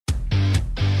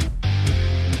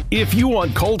If you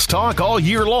want Colts talk all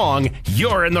year long,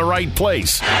 you're in the right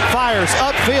place. Fires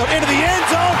upfield into the end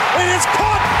zone. It is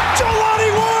caught.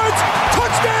 Jelani Woods,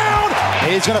 touchdown.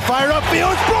 He's going to fire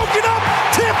upfield. It's broken up,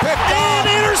 tipped, and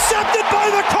intercepted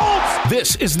by the Colts.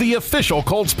 This is the official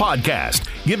Colts podcast,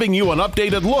 giving you an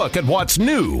updated look at what's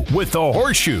new with the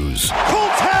Horseshoes.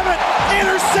 Colts have it.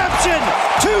 Interception.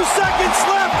 2 seconds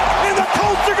left, and the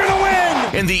Colts are going to win.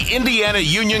 In the Indiana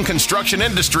Union Construction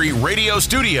Industry radio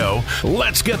studio,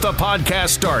 let's get the podcast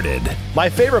started. My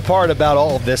favorite part about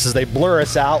all of this is they blur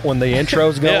us out when the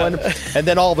intro's going, and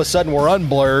then all of a sudden we're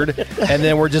unblurred, and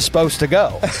then we're just supposed to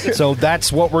go. So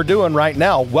that's what we're doing right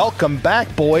now. Welcome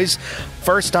back, boys.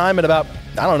 First time in about,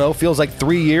 I don't know, feels like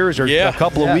 3 years or a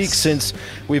couple of weeks since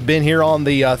we've been here on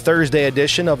the Thursday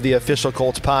edition of the Official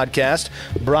Colts podcast,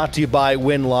 brought to you by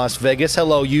Wynn Las Vegas.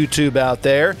 Hello, YouTube out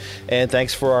there, and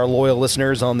thanks for our loyal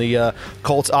listeners on the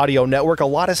Colts audio network. A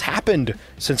lot has happened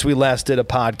since we last did a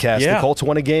podcast. The Colts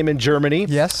won a game in Germany.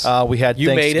 Yes. We had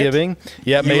Thanksgiving.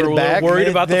 You made it back. Worried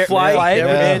about the flight.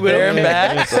 There and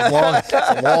back. It's a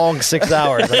long 6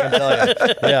 hours, I can tell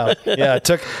you. Yeah.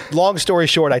 Long story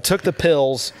short, I took the pills.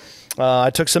 I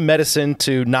took some medicine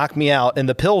to knock me out, and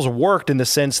the pills worked in the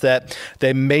sense that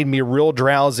they made me real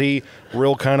drowsy,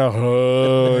 real kind of,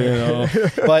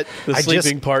 But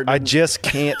I just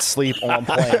can't sleep on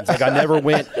planes. Like I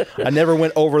never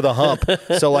went over the hump.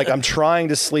 So like I'm trying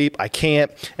to sleep, I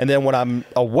can't, and then when I'm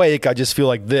awake, I just feel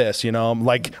like this. I'm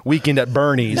like Weekend at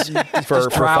Bernie's for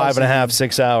 5.5,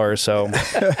 6 hours. So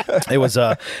it was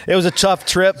a tough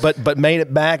trip, but made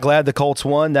it back. Glad the Colts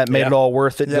won. That made it all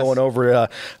worth it.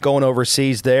 Going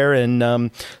overseas there,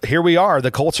 and here we are. The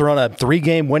Colts are on a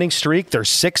 3-game winning streak. They're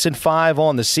 6-5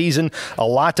 on the season. A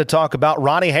lot to talk about.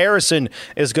 Ronnie Harrison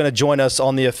is going to join us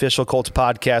on the Official Colts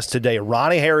podcast today.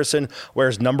 Ronnie Harrison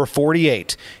wears number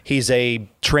 48. He's a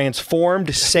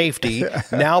transformed safety,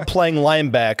 now playing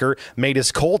linebacker, made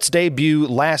his Colts debut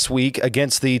last week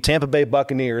against the Tampa Bay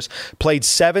Buccaneers, played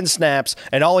 7 snaps,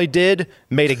 and all he did,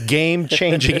 made a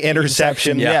game-changing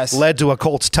interception, led to a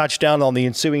Colts touchdown on the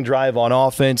ensuing drive on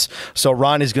offense. So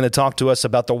Ronnie's going to talk to us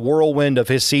about the whirlwind of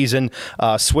his season,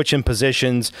 switching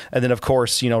positions, and then, of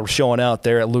course, showing out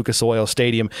there at Lucas Oil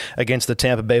Stadium against the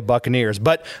Tampa Bay Buccaneers.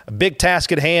 But a big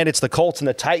task at hand. It's the Colts and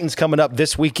the Titans coming up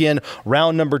this weekend.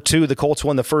 Round number 2. The Colts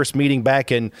won the first meeting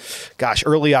back in,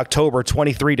 early October,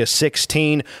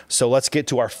 23-16. So let's get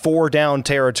to our 4-down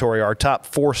territory, our top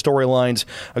 4 storylines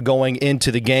going into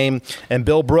the game. And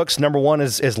Bill Brooks, number 1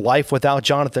 is life without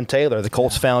Jonathan Taylor. The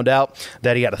Colts found out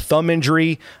that he had a thumb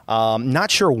injury.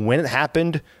 Not sure when it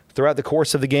happened throughout the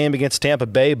course of the game against Tampa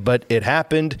Bay, but it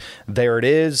happened. There it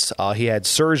is. He had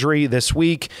surgery this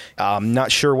week.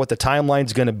 Not sure what the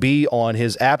timeline's going to be on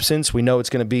his absence. We know it's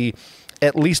going to be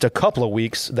at least a couple of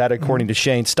weeks, that according to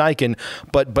Shane Steichen.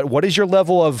 But what is your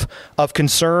level of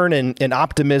concern and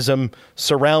optimism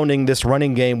surrounding this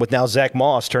running game with now Zach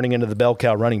Moss turning into the bell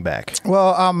cow running back?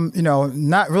 Well,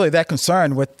 not really that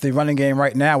concerned with the running game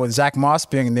right now with Zach Moss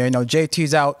being there.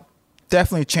 JT's out.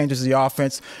 Definitely changes the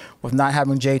offense with not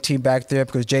having JT back there,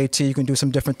 because JT, you can do some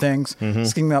different things,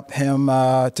 scheming up him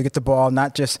to get the ball,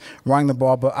 not just running the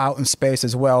ball, but out in space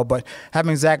as well. But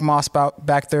having Zach Moss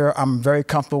back there, I'm very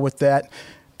comfortable with that.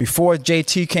 Before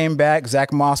JT came back,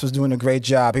 Zach Moss was doing a great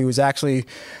job. He was actually,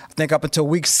 I think up until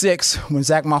week 6, when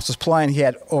Zach Moss was playing, he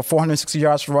had over 460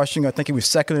 yards rushing. I think he was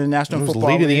second in the National Football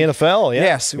League. Leading the NFL,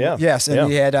 Yes.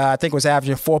 And he had, I think, was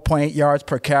averaging 4.8 yards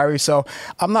per carry. So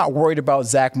I'm not worried about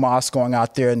Zach Moss going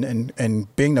out there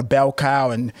and being the bell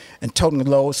cow and toting the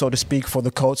load, so to speak, for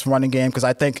the Colts running game, because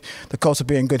I think the Colts will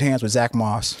be in good hands with Zach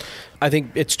Moss. I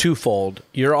think it's twofold.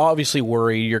 You're obviously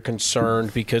worried, you're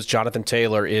concerned because Jonathan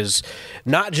Taylor is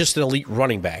not just an elite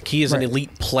running back. He is an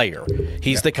elite player.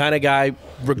 He's the kind of guy,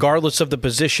 regardless of the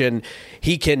position,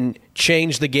 he can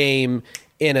change the game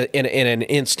in an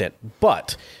instant.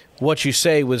 But what you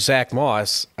say with Zach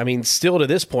Moss, still to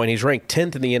this point, he's ranked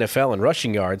 10th in the NFL in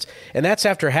rushing yards, and that's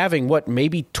after having,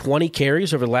 maybe 20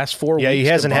 carries over the last 4 weeks? Yeah, he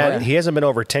hasn't been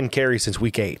over 10 carries since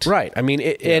week 8. Right. I'm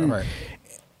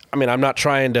not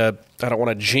trying to – I don't want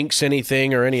to jinx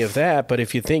anything or any of that, but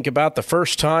if you think about the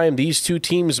first time these two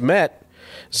teams met,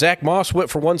 Zach Moss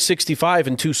went for 165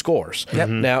 and 2 scores. Yep.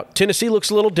 Now, Tennessee looks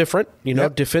a little different.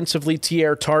 Defensively,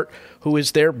 Tierre Tart, who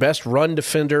is their best run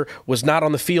defender, was not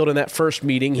on the field in that first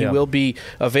meeting. He will be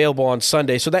available on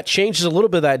Sunday. So that changes a little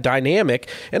bit of that dynamic.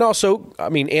 And also,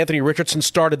 Anthony Richardson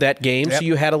started that game, so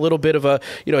you had a little bit of a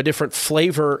different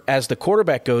flavor as the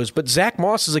quarterback goes. But Zach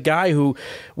Moss is a guy who,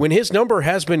 when his number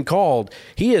has been called,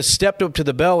 he has stepped up to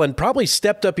the bell and probably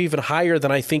stepped up even higher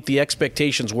than I think the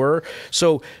expectations were.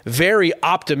 So very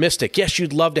optimistic. Yes,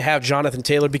 you'd love to have Jonathan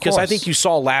Taylor because I think you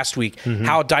saw last week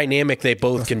how dynamic they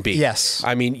both can be. Yes.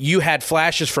 I mean, you had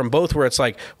flashes from both where it's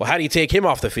like, well, how do you take him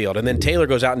off the field? And then Taylor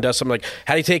goes out and does something like,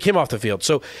 how do you take him off the field?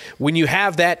 So when you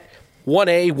have that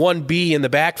 1A, 1B in the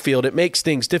backfield, it makes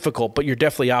things difficult, but you're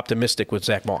definitely optimistic with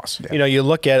Zach Moss. You know, you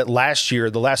look at it last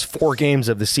year, the last 4 games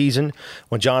of the season,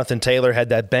 when Jonathan Taylor had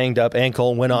that banged up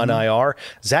ankle and went on IR,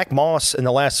 Zach Moss in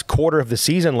the last quarter of the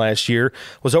season last year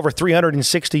was over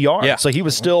 360 yards. Yeah. So he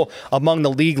was still among the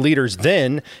league leaders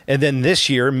then, and then this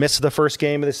year missed the first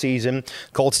game of the season.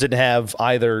 Colts didn't have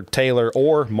either Taylor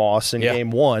or Moss in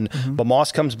game 1, but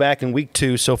Moss comes back in week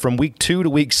 2. So from week 2 to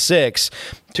week 6,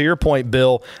 to your point,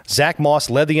 Bill, Zach Moss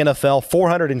led the NFL,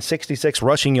 466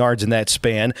 rushing yards in that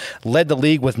span, led the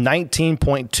league with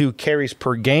 19.2 carries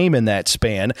per game in that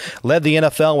span, led the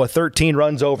NFL with 13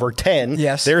 runs over 10.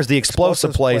 Yes. There's the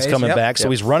explosive plays coming back. So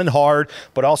he's running hard,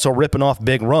 but also ripping off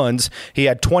big runs. He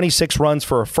had 26 runs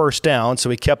for a first down, so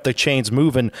he kept the chains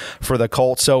moving for the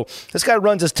Colts. So this guy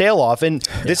runs his tail off, and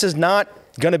this is not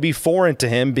going to be foreign to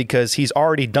him because he's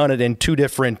already done it in 2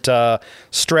 different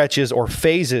stretches or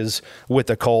phases with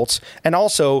the Colts. And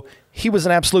also, he was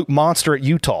an absolute monster at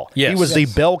Utah. Yes. He was the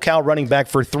bell cow running back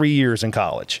for 3 years in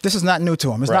college. This is not new to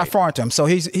him. It's not foreign to him. So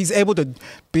he's able to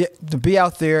be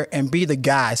out there and be the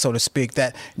guy, so to speak,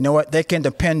 that, you know what, they can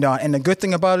depend on. And the good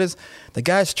thing about it is the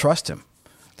guys trust him.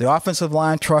 The offensive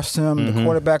line trusts him. The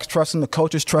quarterbacks trust him. The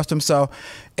coaches trust him. So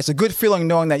it's a good feeling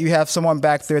knowing that you have someone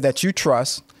back there that you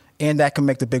trust and that can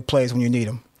make the big plays when you need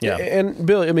them. Yeah. And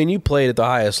Bill, I mean, you played at the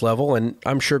highest level, and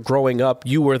I'm sure growing up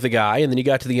you were the guy, and then you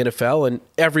got to the NFL, and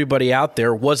everybody out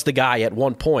there was the guy at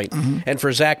one point. And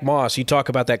for Zach Moss, you talk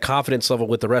about that confidence level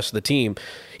with the rest of the team.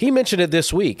 He mentioned it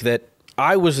this week that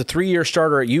I was a 3-year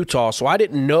starter at Utah, so I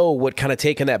didn't know what kind of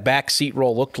taking that back seat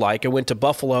role looked like. I went to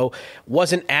Buffalo,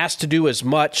 wasn't asked to do as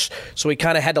much, so he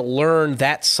kind of had to learn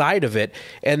that side of it.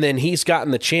 And then he's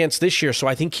gotten the chance this year, so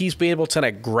I think he's been able to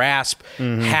kind of grasp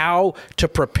how to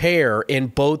prepare in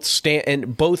both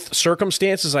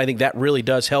circumstances. I think that really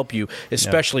does help you,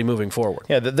 especially moving forward.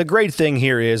 Yeah, the great thing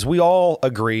here is we all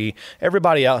agree,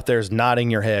 everybody out there is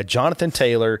nodding your head. Jonathan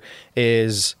Taylor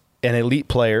is an elite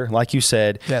player, like you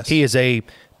said. Yes. He is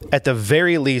at the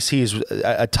very least, he's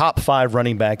a top 5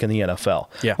 running back in the NFL.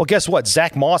 Yeah. Well, guess what?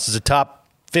 Zach Moss is a top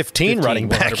 15 running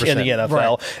back 100%. in the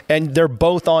NFL, and they're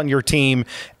both on your team,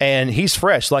 and he's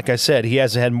fresh. Like I said, he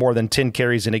hasn't had more than 10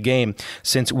 carries in a game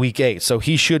since week 8, so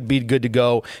he should be good to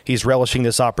go. He's relishing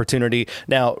this opportunity.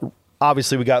 Now,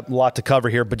 obviously, we got a lot to cover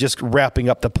here, but just wrapping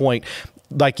up the point,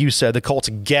 like you said, the Colts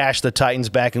gashed the Titans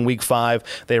back in week 5.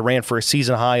 They ran for a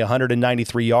season-high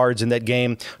 193 yards in that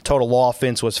game. Total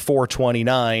offense was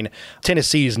 429.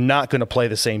 Tennessee is not going to play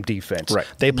the same defense. Right.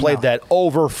 They played that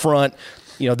over front.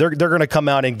 You know, they're going to come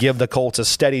out and give the Colts a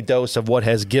steady dose of what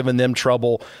has given them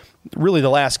trouble really the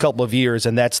last couple of years,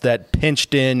 and that's that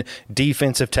pinched-in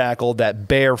defensive tackle, that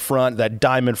bear front, that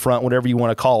diamond front, whatever you want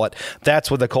to call it.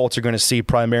 That's what the Colts are going to see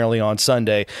primarily on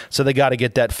Sunday, so they got to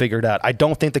get that figured out. I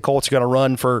don't think the Colts are going to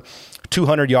run for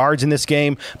 200 yards in this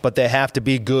game, but they have to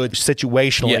be good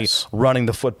situationally running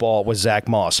the football with Zach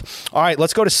Moss. All right,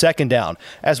 let's go to second down.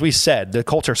 As we said, the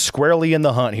Colts are squarely in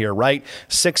the hunt here, right?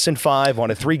 6-5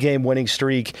 on a 3-game winning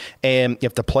streak, and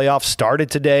if the playoffs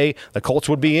started today, the Colts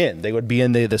would be in. They would be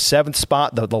in the 7th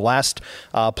spot, the last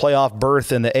playoff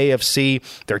berth in the AFC.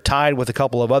 They're tied with a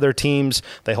couple of other teams.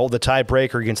 They hold the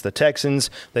tiebreaker against the Texans.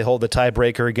 They hold the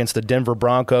tiebreaker against the Denver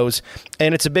Broncos,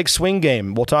 and it's a big swing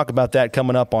game. We'll talk about that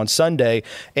coming up on Sunday.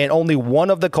 And only one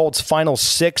of the Colts' final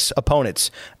 6 opponents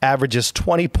averages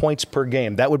 20 points per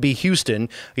game. That would be Houston.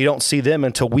 You don't see them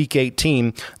until week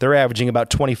 18. They're averaging about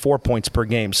 24 points per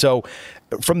game. So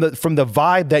from the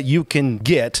vibe that you can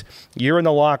get, you're in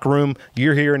the locker room,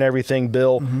 you're hearing everything,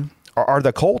 Bill. Are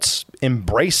the Colts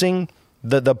embracing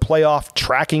the playoff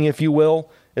tracking, if you will?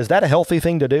 Is that a healthy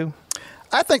thing to do?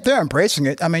 I think they're embracing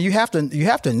it. I mean, you have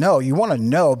to know. You want to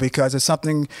know because it's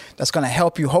something that's going to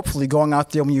help you, hopefully, going out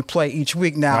there when you play each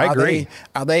week. Now, I agree.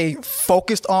 Are they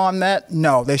focused on that?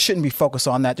 No, they shouldn't be focused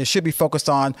on that. They should be focused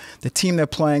on the team they're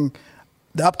playing,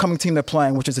 the upcoming team they're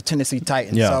playing, which is the Tennessee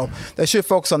Titans. Yeah. So they should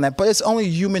focus on that. But it's only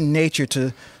human nature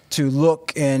to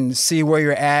look and see where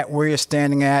you're at, where you're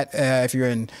standing at, if you're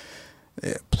in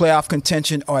playoff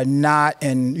contention or not,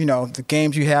 and the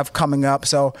games you have coming up.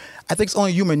 So I think it's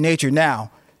only human nature. Now,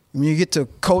 when you get to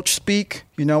coach speak,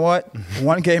 you know what?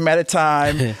 One game at a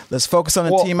time. Let's focus on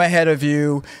the team ahead of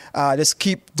you.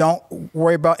 Don't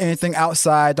worry about anything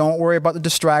outside. Don't worry about the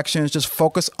distractions. Just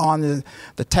focus on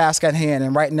the task at hand.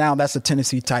 And right now, that's the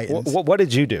Tennessee Titans. What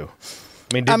did you do?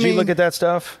 I mean, did you look at that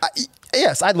stuff?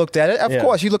 Yes, I looked at it. Of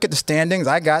course, you look at the standings.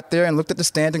 I got there and looked at the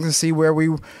standings and see where we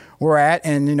were at.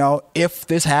 And, if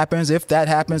this happens, if that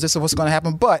happens, this is what's going to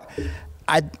happen. But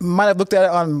I might have looked at it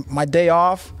on my day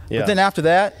off. Yeah. But then after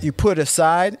that, you put it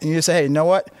aside and you say, hey, you know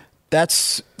what?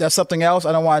 That's something else.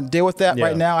 I don't want to deal with that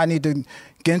right now. I need to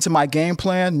get into my game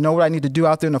plan, know what I need to do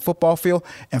out there in the football field,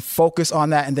 and focus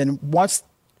on that. And then once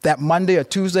that Monday or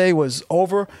Tuesday was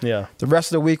over, the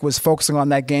rest of the week was focusing on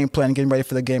that game plan and getting ready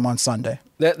for the game on Sunday.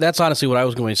 That's honestly what I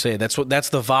was going to say. That's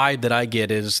the vibe that I get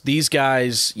is these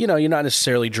guys, you're not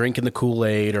necessarily drinking the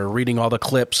Kool-Aid or reading all the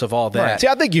clips of all that. Right. See,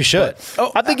 I think you should.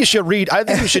 I think you should read. I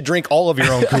think you should drink all of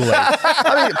your own Kool-Aid.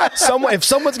 I mean, if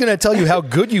someone's going to tell you how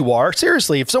good you are,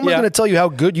 seriously, if someone's going to tell you how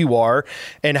good you are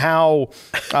and how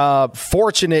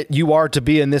fortunate you are to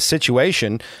be in this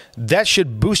situation, that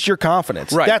should boost your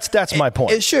confidence. Right. That's my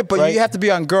point. It should, but you have to be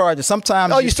on guard.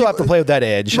 Sometimes you still have to play with that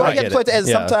edge. No, you have to play with the edge.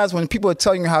 Sometimes when people are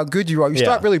telling you how good you are,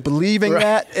 you start really believing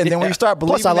that, and then when you start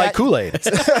believing Plus, I like Kool-Aid.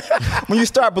 When you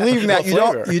start believing that,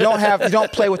 you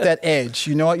don't play with that edge.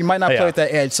 You might not play with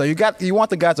that edge. So you want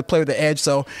the guys to play with the edge.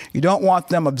 So you don't want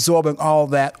them absorbing all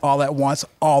that all at once,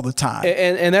 all the time.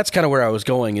 And that's kind of where I was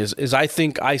going. Is I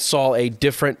think I saw a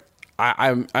different.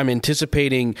 I'm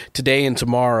anticipating today and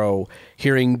tomorrow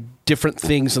hearing different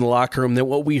things in the locker room than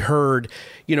what we heard,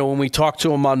 when we talked to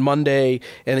them on Monday,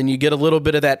 and then you get a little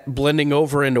bit of that blending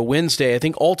over into Wednesday. I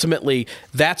think ultimately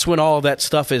that's when all of that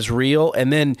stuff is real.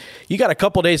 And then you got a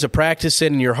couple days of practice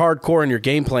in and you're hardcore in your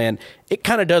game plan. It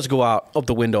kind of does go out of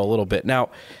the window a little bit. Now,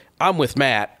 I'm with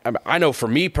Matt. I know for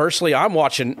me personally, I'm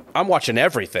watching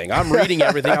everything. I'm reading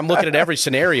everything. I'm looking at every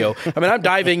scenario. I'm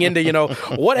diving into,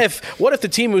 what if the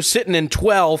team who's sitting in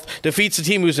 12th defeats the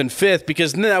team who's in 5th?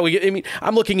 Because now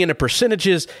I'm looking into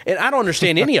percentages, and I don't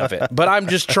understand any of it. But I'm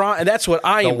just trying, and that's what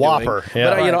I am Whopper. doing.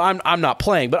 Yeah. But I'm not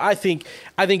playing. But I think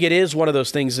it is one of those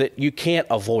things that you can't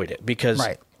avoid it because.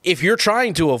 Right. If you're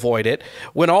trying to avoid it,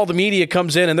 when all the media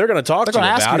comes in and they're going to talk to you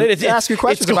about it,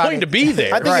 it's going to be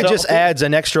there. I think it just adds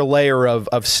an extra layer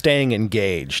of staying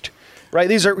engaged. Right?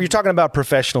 You're talking about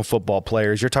professional football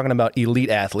players. You're talking about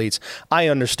elite athletes. I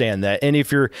understand that. And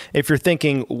if you're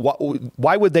thinking,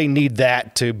 why would they need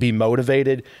that to be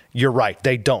motivated? You're right.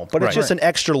 They don't. But it's just an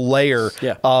extra layer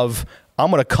of,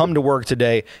 I'm going to come to work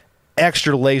today,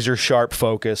 extra laser sharp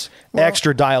focus,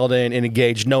 extra dialed in and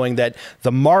engaged, knowing that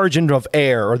the margin of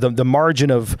error or the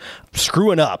margin of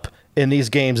screwing up in these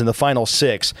games in the final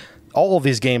 6, all of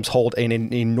these games hold an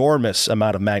enormous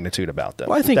amount of magnitude about them.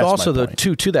 Well, I think also, though,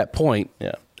 to that point,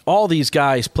 all these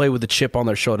guys play with a chip on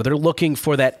their shoulder. They're looking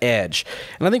for that edge.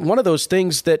 And I think one of those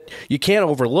things that you can't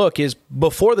overlook is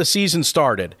before the season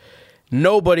started,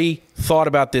 nobody thought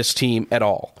about this team at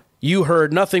all. You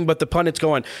heard nothing but the pundits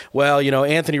going, well,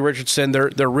 Anthony Richardson,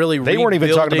 they're really They weren't even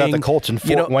talking about the Colts in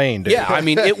Fort Wayne, dude. Yeah,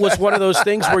 it was one of those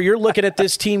things where you're looking at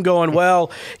this team going,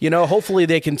 well, hopefully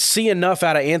they can see enough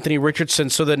out of Anthony Richardson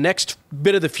so the next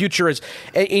bit of the future is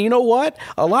 – and you know what?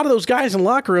 A lot of those guys in the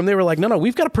locker room, they were like, no,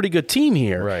 we've got a pretty good team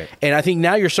here. Right. And I think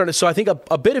now you're starting – so I think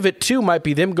a bit of it, too, might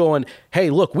be them going, hey,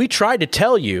 look, we tried to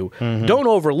tell you, don't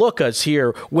overlook us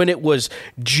here when it was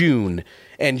June –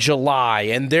 and July,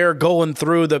 and they're going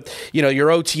through the, your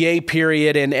OTA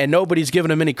period, and nobody's giving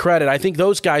them any credit. I think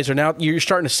those guys are now, you're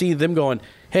starting to see them going,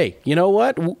 hey, you know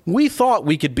what? We thought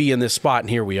we could be in this spot, and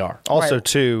here we are. Also,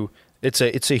 too, it's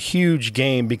a huge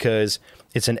game because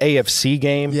it's an AFC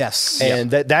game. Yes. And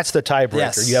that's the tiebreaker.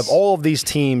 Yes. You have all of these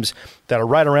teams that are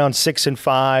right around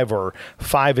 6-5 or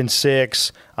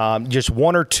 5-6, just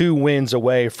 1 or 2 wins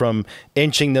away from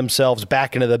inching themselves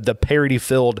back into the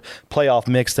parity-filled playoff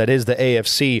mix that is the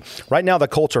AFC. Right now, the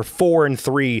Colts are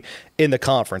 4-3 in the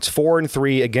conference,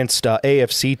 4-3 against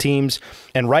AFC teams,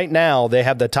 and right now they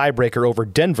have the tiebreaker over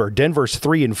Denver. Denver's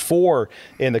 3-4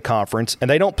 in the conference, and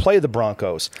they don't play the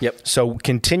Broncos. Yep. So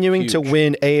continuing to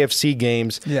win AFC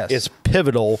games is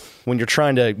pivotal when you're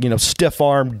trying to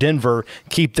stiff-arm Denver,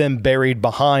 keep them buried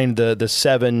behind the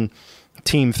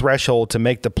 7-team threshold to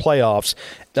make the playoffs.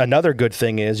 Another good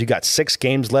thing is you got 6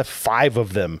 games left. 5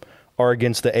 of them are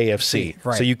against the AFC.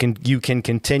 Right. So you can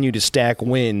continue to stack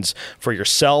wins for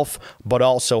yourself, but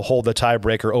also hold the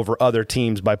tiebreaker over other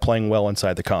teams by playing well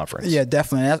inside the conference. Yeah,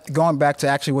 definitely. Going back to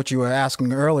actually what you were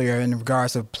asking earlier in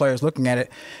regards to players looking at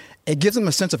it, it gives them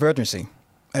a sense of urgency.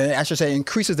 I should say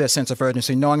increases their sense of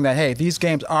urgency, knowing that, hey, these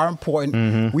games are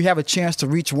important. We have a chance to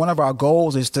reach one of our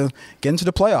goals is to get into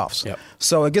the playoffs. Yep.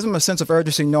 So it gives them a sense of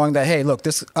urgency, knowing that, hey, look,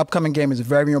 this upcoming game is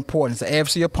very important. It's an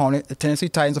AFC opponent, the Tennessee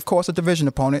Titans, of course, a division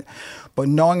opponent, but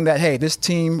knowing that, hey, this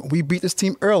team, we beat this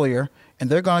team earlier, and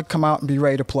they're going to come out and be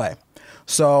ready to play.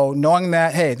 So knowing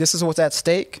that, hey, this is what's at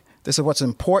stake, This is what's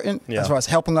important as far as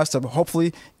helping us to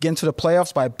hopefully get into the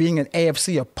playoffs by being an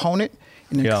AFC opponent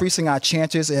and increasing our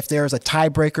chances. If there's a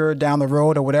tiebreaker down the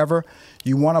road or whatever,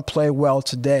 you want to play well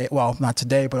today. Well, not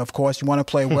today, but of course you want to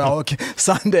play well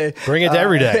Sunday. Bring it to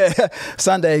every day.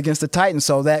 Sunday against the Titans,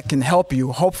 so that can help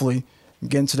you hopefully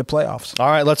get into the playoffs. All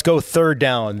right, let's go third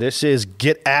down. This is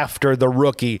get after the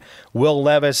rookie. Will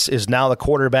Levis is now the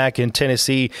quarterback in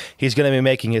Tennessee. He's going to be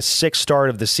making his 6th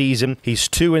start of the season. He's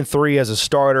 2-3 as a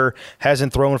starter,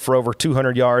 hasn't thrown for over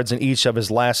 200 yards in each of his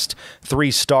last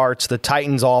 3 starts. The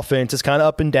Titans offense is kind of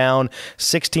up and down,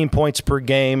 16 points per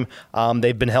game.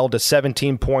 They've been held to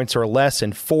 17 points or less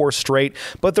in 4 straight,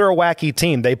 but they're a wacky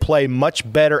team. They play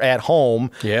much better at home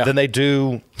than they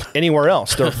do anywhere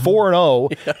else. They're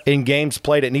 4-0 in games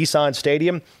played at Nissan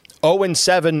Stadium,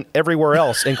 0-7 everywhere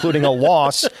else, including a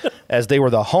loss as they were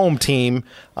the home team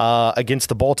against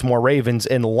the Baltimore Ravens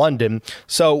in London.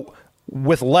 So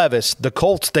with Levis, the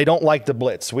Colts, they don't like the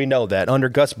blitz. We know that. Under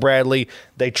Gus Bradley,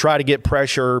 they try to get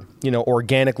pressure,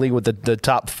 organically with the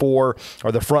top 4,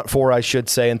 or the front 4, I should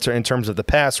say, in terms of the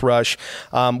pass rush.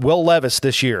 Will Levis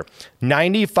this year,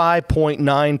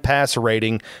 95.9 passer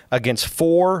rating against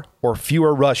 4 or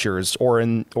fewer rushers or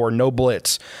no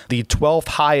blitz. The 12th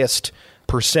highest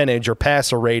percentage or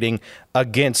passer rating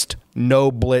against no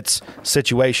blitz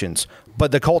situations.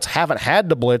 But the Colts haven't had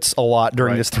to blitz a lot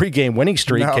during this 3-game winning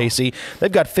streak, Casey.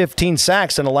 They've got 15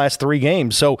 sacks in the last 3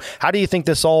 games. So how do you think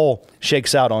this all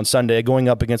shakes out on Sunday going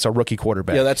up against a rookie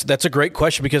quarterback? Yeah, that's a great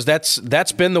question, because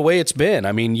that's been the way it's been.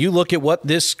 I mean, you look at what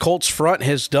this Colts front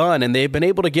has done, and they've been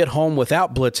able to get home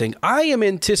without blitzing. I am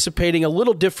anticipating a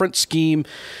little different scheme,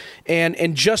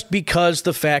 and just because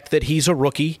the fact that he's a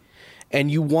rookie, and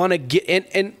you want to get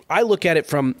 – and I look at it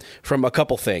from a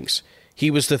couple things. He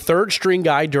was the 3rd string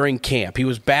guy during camp. He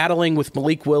was battling with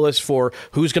Malik Willis for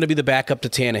who's going to be the backup to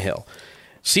Tannehill.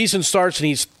 Season starts and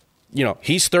he's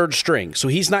 3rd string, so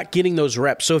he's not getting those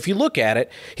reps. So if you look at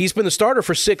it, he's been the starter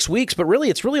for 6 weeks, but really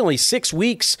it's really only 6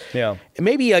 weeks. Yeah.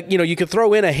 Maybe you could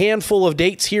throw in a handful of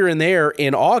dates here and there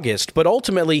in August, but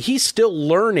ultimately he's still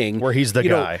learning where he's the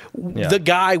guy. The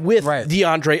guy with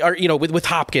DeAndre, or with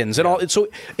Hopkins and all. So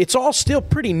it's all still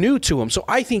pretty new to him. So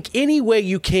I think any way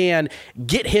you can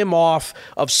get him off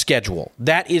of schedule,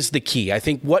 that is the key. I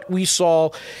think what we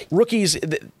saw, rookies,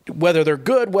 whether they're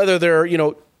good, whether they're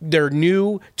they're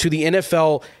new to the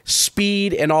NFL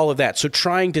speed and all of that. So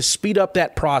trying to speed up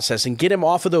that process and get him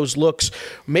off of those looks,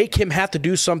 make him have to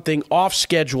do something off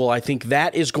schedule, I think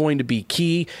that is going to be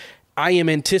key. I am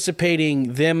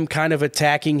anticipating them kind of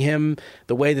attacking him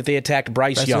the way that they attacked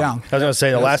Bryce Young. I was going to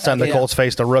say, the last time the Colts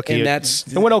faced a rookie, it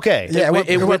went okay. Yeah,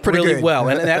 it went really good. Well,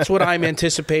 and that's what I'm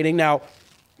anticipating. Now,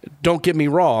 don't get me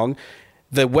wrong.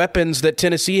 The weapons that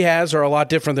Tennessee has are a lot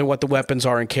different than what the weapons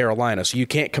are in Carolina. So you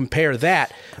can't compare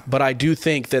that. But I do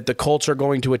think that the Colts are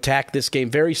going to attack this game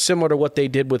very similar to what they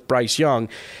did with Bryce Young.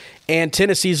 And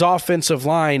Tennessee's offensive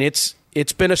line, it's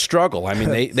been a struggle. I mean,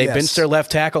 they benched their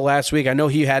left tackle last week. I know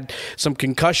he had some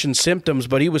concussion symptoms,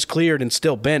 but he was cleared and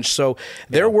still benched. So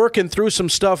they're working through some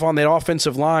stuff on that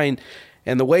offensive line.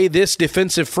 And the way this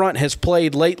defensive front has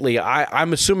played lately,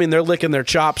 I'm assuming they're licking their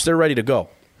chops. They're ready to go.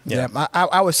 Yeah,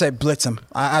 I would say blitz him.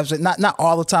 I was not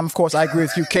all the time, of course. I agree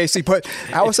with you, Casey, but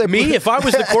I would say if I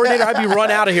was the coordinator, I'd be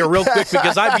run out of here real quick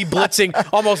because I'd be blitzing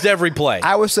almost every play.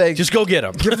 I would say just go get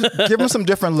him. Give him some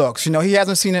different looks. He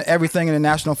hasn't seen everything in the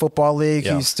National Football League.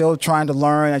 Yeah. He's still trying to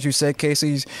learn, as you said,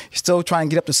 Casey. He's still trying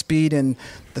to get up to speed in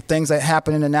the things that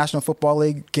happen in the National Football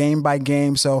League game by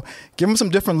game. So give him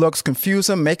some different looks, confuse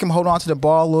him, make him hold on to the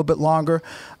ball a little bit longer.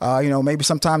 Maybe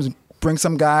sometimes bring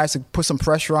some guys to put some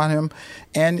pressure on him,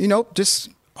 and just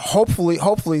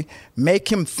hopefully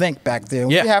make him think back there.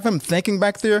 When you have him thinking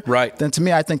back there, then to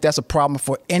me I think that's a problem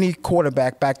for any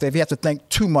quarterback back there. If he has to think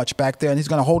too much back there, and he's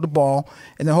going to hold the ball,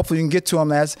 and then hopefully you can get to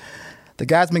him, as the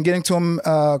guy's been getting to him,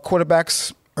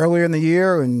 quarterbacks earlier in the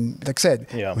year. And like I said,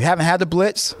 we haven't had the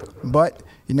blitz, but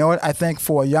you know what? I think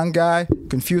for a young guy,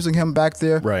 confusing him back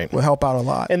there will help out a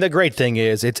lot. And the great thing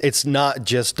is, it's not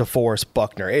just DeForest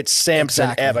Buckner. It's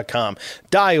Samson Ebukam.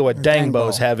 Daiwa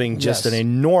Dangbo's having just an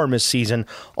enormous season.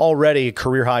 Already a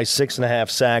career-high 6.5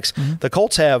 sacks. Mm-hmm. The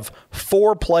Colts have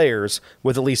 4 players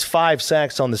with at least 5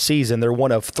 sacks on the season. They're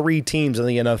one of 3 teams in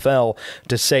the NFL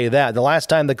to say that. The last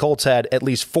time the Colts had at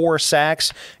least 4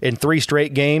 sacks in 3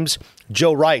 straight games,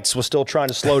 Joe Wrights was still trying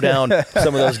to slow down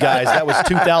some of those guys. That was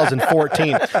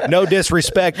 2014. No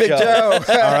disrespect, Joe.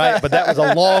 All right, but that was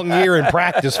a long year in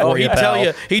practice for you,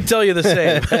 pal. He'd tell you the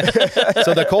same.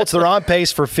 So the Colts, they're on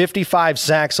pace for 55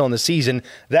 sacks on the season.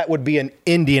 That would be an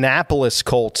Indianapolis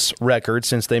Colts record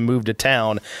since they moved to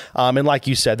town. And like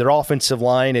you said, their offensive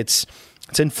line, it's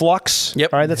it's in flux.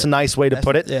 Yep. All right, that's a nice way to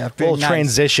put it. Yeah, a little nice.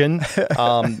 transition.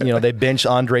 They benched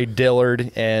Andre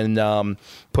Dillard and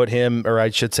put him, or I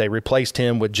should say, replaced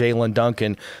him with Jalen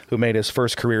Duncan, who made his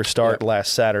first career start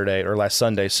last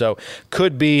Sunday. So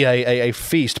could be a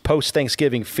feast,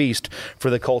 post-Thanksgiving feast for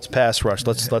the Colts pass rush.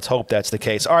 Let's hope that's the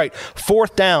case. All right,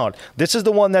 4th down. This is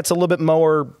the one that's a little bit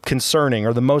more concerning,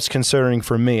 or the most concerning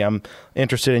for me. I'm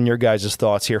interested in your guys'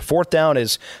 thoughts here. 4th down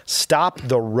is stop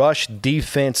the rush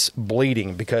defense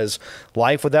bleeding, because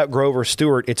life without Grover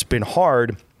Stewart, it's been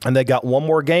hard. And they got one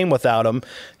more game without him.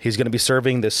 He's going to be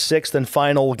serving the 6th and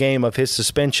final game of his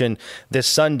suspension this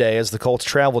Sunday as the Colts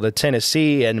travel to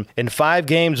Tennessee. And in 5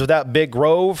 games without Big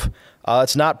Grove,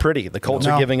 it's not pretty. The Colts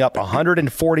are giving up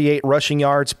 148 rushing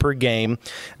yards per game.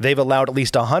 They've allowed at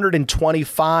least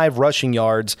 125 rushing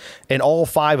yards in all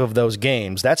 5 of those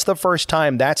games. That's the first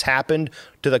time that's happened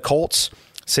to the Colts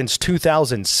since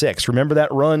 2006. Remember that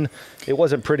run? It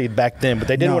wasn't pretty back then, but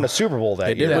they did win a Super Bowl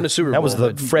that year. They did win a Super Bowl. That was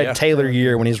the Fred Taylor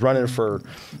year when he's running for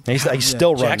 – he's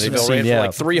still running. Jacksonville ran for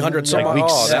like 300 some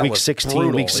odd. Week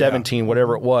 16, week 17,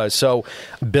 whatever it was. So,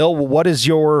 Bill, what is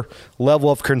your level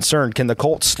of concern? Can the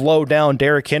Colts slow down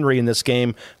Derrick Henry in this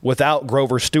game without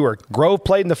Grover Stewart? Grove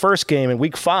played in the first game in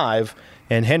week 5,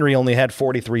 and Henry only had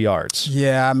 43 yards.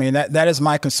 Yeah, I mean, that is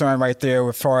my concern right there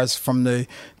as far as from the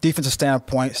defensive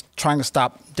standpoint, trying to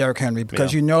stop Derrick Henry,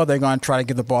 because you know they're going to try to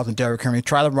give the ball to Derrick Henry,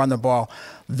 try to run the ball.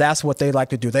 That's what they like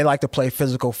to do. They like to play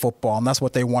physical football, and that's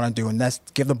what they want to do, and that's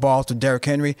give the ball to Derrick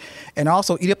Henry and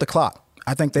also eat up the clock.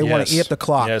 I think they want to eat up the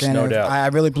clock. Yes, and no doubt. I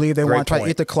really believe they want to try to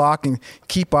eat the clock and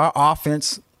keep our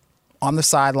offense on the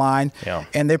sideline,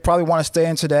 and they probably want to stay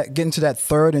into that, get into that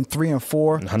 3rd and 3 and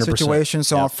 4 100%. situation.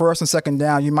 So on 1st and 2nd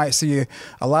down, you might see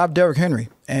a lot of Derrick Henry.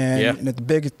 And the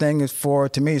big thing is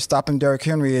to me, stopping Derrick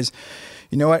Henry is,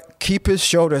 you know what, keep his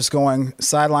shoulders going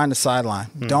sideline to sideline.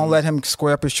 Mm-hmm. Don't let him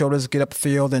square up his shoulders, get up the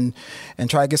field, and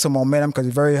try to get some momentum, because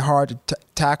it's very hard to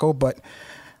tackle. But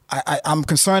I'm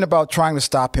concerned about trying to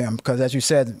stop him, because, as you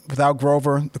said, without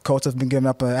Grover, the Colts have been giving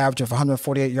up an average of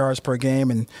 148 yards per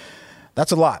game, and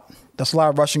that's a lot. That's a lot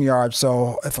of rushing yards.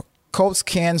 So if a Colts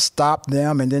can stop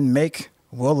them and then make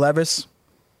Will Levis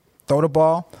throw the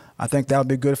ball, I think that would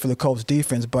be good for the Colts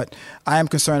defense. But I am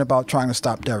concerned about trying to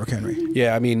stop Derrick Henry.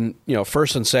 Yeah, I mean,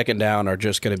 1st and 2nd down are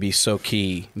just going to be so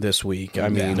key this week. I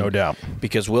mean, no doubt.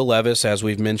 Because Will Levis, as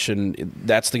we've mentioned,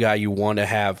 that's the guy you want to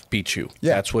have beat you.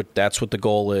 Yeah. That's what the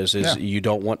goal is you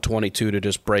don't want 22 to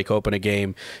just break open a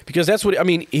game. Because that's what, I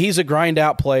mean, he's a grind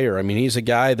out player. I mean, he's a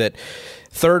guy that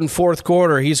 3rd and 4th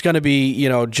quarter, he's going to be,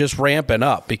 just ramping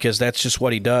up, because that's just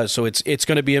what he does. So it's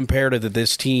going to be imperative that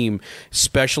this team,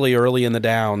 especially early in the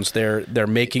downs, they're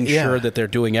making sure that they're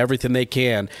doing everything they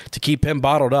can to keep him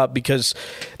bottled up, because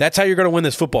that's how you're going to win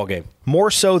this football game.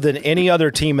 More so than any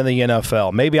other team in the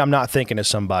NFL. Maybe I'm not thinking of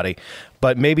somebody,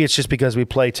 but maybe it's just because we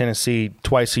play Tennessee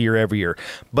twice a year every year.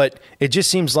 But it just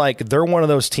seems like they're one of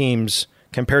those teams,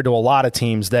 compared to a lot of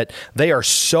teams, that they are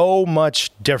so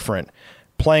much different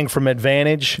playing from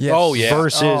advantage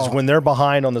versus when they're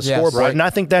behind on the scoreboard. Right. And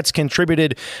I think that's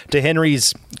contributed to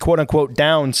Henry's quote-unquote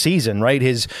down season, right?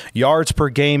 His yards per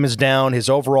game is down. His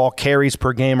overall carries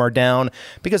per game are down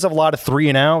because of a lot of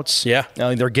 3-and-outs. Yeah.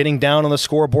 They're getting down on the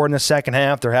scoreboard in the second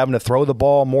half. They're having to throw the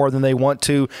ball more than they want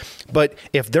to. But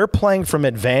if they're playing from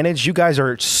advantage, you guys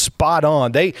are spot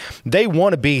on. They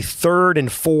want to be 3rd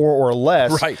and 4 or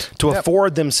less to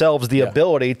afford themselves the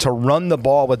ability to run the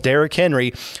ball with Derrick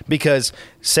Henry, because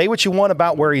say what you want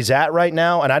about where he's at right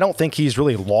now, and I don't think he's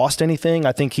really lost anything.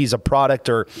 I think he's a product,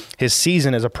 or his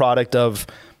season is a product of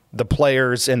the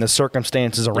players and the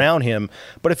circumstances around him.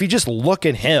 But if you just look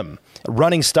at him,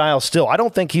 running style still, I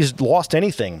don't think he's lost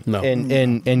anything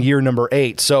in year number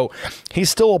 8. So he's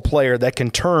still a player that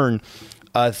can turn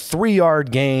a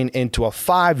 3-yard gain into a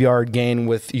 5-yard gain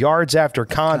with yards after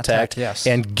contact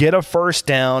and get a first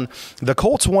down. The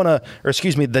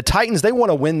the Titans, they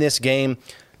want to win this game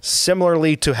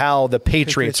similarly to how the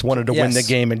Patriots wanted to win the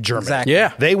game in Germany. Exactly.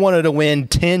 Yeah. They wanted to win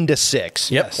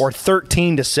 10-6 or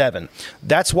 13-7.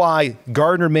 That's why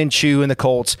Gardner Minshew and the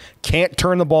Colts can't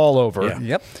turn the ball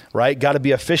over. Right? Got to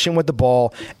be efficient with the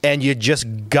ball, and you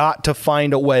just got to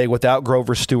find a way without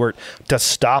Grover Stewart to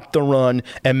stop the run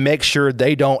and make sure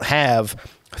they don't have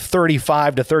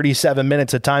 35 to 37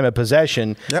 minutes of time of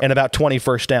possession and about 20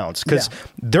 first downs, because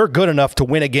they're good enough to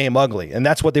win a game ugly, and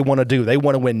that's what they want to do. They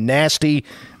want to win nasty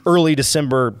early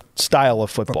December style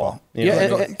of football.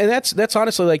 And that's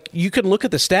honestly, like, you can look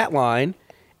at the stat line,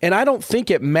 and I don't think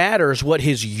it matters what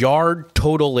his yard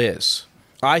total is.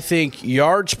 I think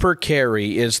yards per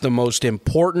carry is the most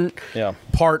important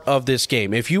part of this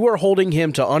game. If you are holding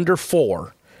him to under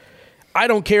 4, I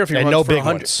don't care if he runs for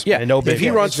 100. Yeah, and no big if he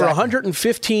ones. runs for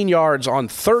 115 yards on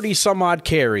 30 some odd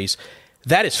carries,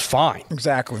 that is fine.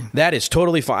 Exactly. That is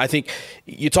totally fine. I think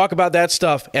you talk about that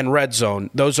stuff and red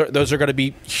zone. Those are going to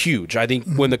be huge. I think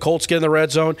when the Colts get in the red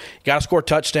zone, you got to score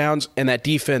touchdowns, and that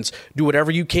defense do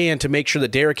whatever you can to make sure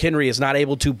that Derrick Henry is not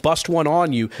able to bust one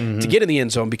on you to get in the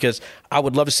end zone. Because I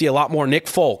would love to see a lot more Nick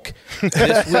Folk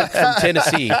this week from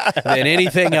Tennessee than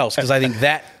anything else. Because I think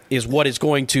that is what is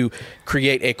going to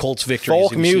create a Colts victory.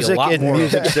 Folk music in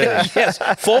Music City. Yes,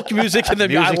 folk music in the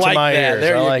music I like to my that. ears.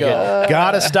 There I you like go. it.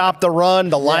 Got to stop the run.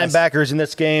 The linebackers in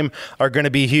this game are going to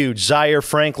be huge. Zaire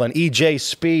Franklin, E.J.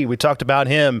 Speed, we talked about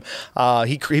him.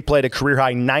 He played a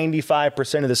career-high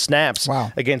 95% of the snaps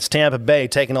against Tampa Bay,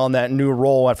 taking on that new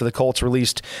role after the Colts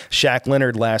released Shaq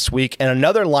Leonard last week. And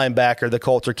another linebacker the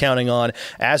Colts are counting on,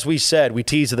 as we said, we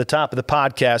teased at the top of the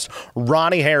podcast,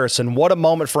 Ronnie Harrison. What a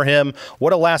moment for him.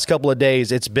 What a last couple of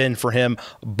days it's been for him,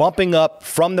 bumping up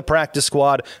from the practice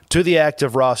squad to the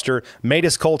active roster, made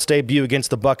his Colts debut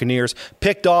against the Buccaneers,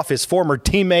 picked off his former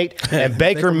teammate, and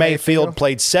Baker Mayfield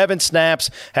played 7 snaps,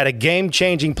 had a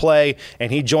game-changing play,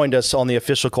 and he joined us on the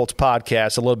Official Colts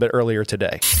podcast a little bit earlier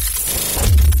today.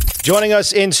 Joining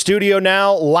us in studio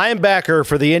now, linebacker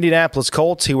for the Indianapolis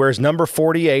Colts. He wears number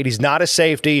 48. He's not a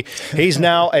safety. He's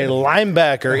now a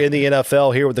linebacker in the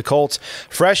NFL here with the Colts.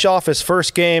 Fresh off his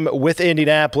first game with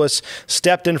Indianapolis,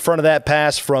 stepped in front of that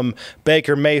pass from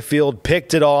Baker Mayfield,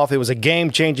 picked it off. It was a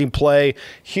game-changing play.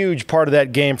 Huge part of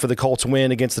that game for the Colts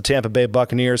win against the Tampa Bay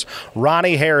Buccaneers.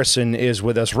 Ronnie Harrison is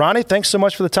with us. Ronnie, thanks so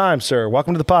much for the time, sir.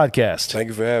 Welcome to the podcast. Thank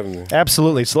you for having me.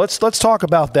 Absolutely. So let's talk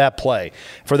about that play.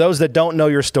 For those that don't know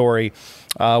your story,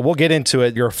 we'll get into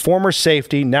it. You're a former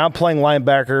safety, now playing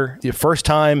linebacker. Your first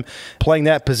time playing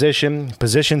that position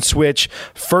switch.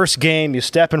 First game, you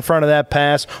step in front of that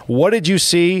pass. What did you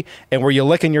see, and were you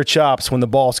licking your chops when the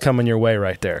ball's coming your way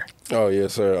right there? Oh,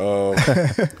 yes, sir.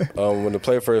 When the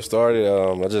play first started,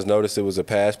 I just noticed it was a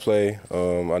pass play.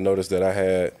 I noticed that I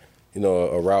had,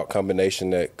 a route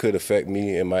combination that could affect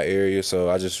me in my area, so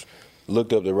I just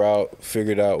looked up the route,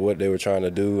 figured out what they were trying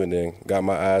to do, and then got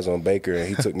my eyes on Baker, and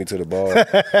he took me to the ball. And,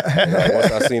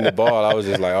 once I seen the ball, I was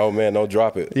just like, oh, man, don't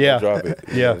drop it. Yeah. Don't drop it.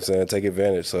 You know what I'm saying? Take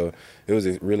advantage. So it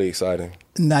was really exciting.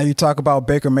 Now you talk about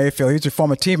Baker Mayfield. He's your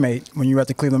former teammate when you were at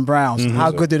the Cleveland Browns. How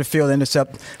good did it feel to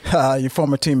intercept your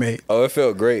former teammate? Oh, it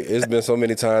felt great. It's been so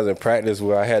many times in practice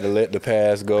where I had to let the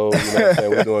pass go. You know what I'm saying?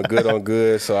 We're doing good on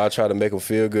good, so I try to make them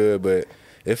feel good, but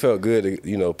it felt good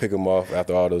to, pick him off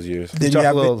after all those years. Did you say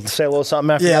a little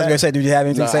something after that? Yeah, I was going to say, did you have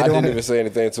anything to say to him? I didn't even say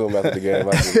anything to him after the game.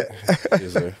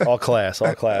 Yes, sir. All class,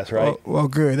 right? Well,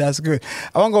 good. That's good.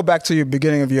 I want to go back to your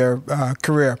beginning of your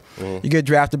career. You get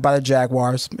drafted by the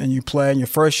Jaguars, and you play in your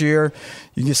first year.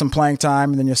 You get some playing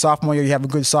time, and then your sophomore year, you have a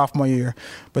good sophomore year.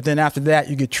 But then after that,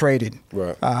 you get traded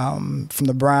from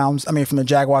the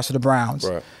Jaguars to the Browns.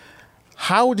 Right.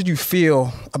 How did you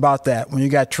feel about that when you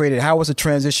got traded? How was the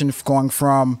transition going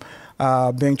from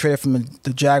being traded from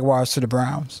the Jaguars to the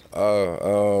Browns?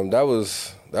 That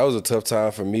was a tough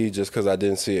time for me just because I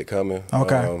didn't see it coming.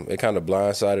 Okay. It kind of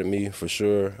blindsided me for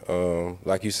sure.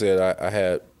 Like you said, I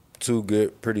had 2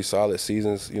 good, pretty solid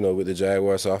seasons, with the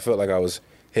Jaguars. So I felt like I was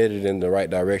headed in the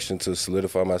right direction to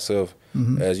solidify myself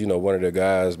as, one of the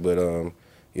guys. But,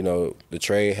 the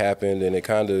trade happened, and it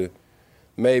kind of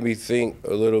made me think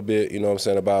a little bit,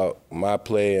 about my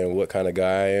play and what kind of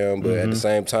guy I am. But at the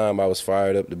same time, I was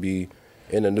fired up to be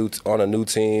on a new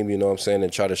team,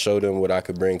 and try to show them what I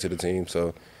could bring to the team.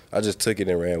 So I just took it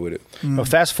and ran with it. Well,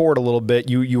 fast forward a little bit.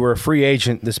 You were a free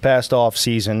agent this past off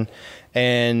season,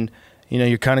 and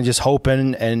you're kind of just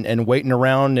hoping and waiting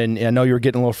around, and I know you were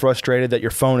getting a little frustrated that your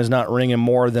phone is not ringing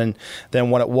more than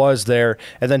what it was there.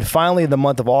 And then finally in the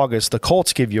month of August, the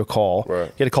Colts give you a call. Right.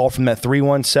 You get a call from that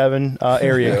 317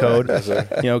 area code.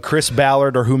 Yes, Chris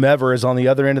Ballard or whomever is on the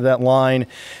other end of that line,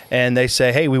 and they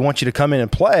say, hey, we want you to come in and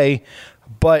play,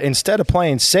 but instead of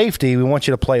playing safety, we want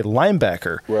you to play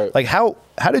linebacker. Right. Like, how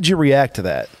did you react to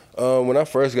that? When I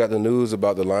first got the news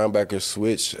about the linebacker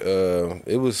switch,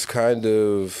 it was kind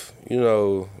of,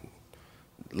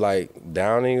 like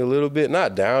downing a little bit.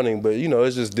 Not downing, but,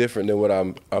 it's just different than what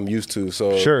I'm used to.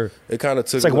 So sure. It kind of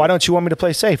took. It's like, why don't you want me to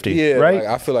play safety? Yeah, right? Like,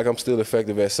 I feel like I'm still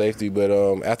effective at safety, but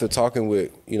after talking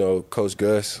with, Coach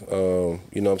Gus, what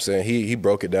I'm saying, he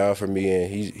broke it down for me,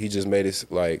 and he just made it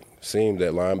like seem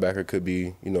that linebacker could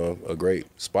be, a great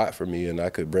spot for me, and I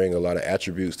could bring a lot of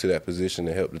attributes to that position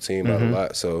and help the team out a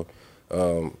lot. So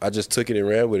I just took it and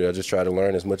ran with it. I just tried to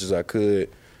learn as much as I could,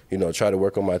 try to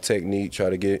work on my technique, try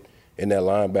to get in that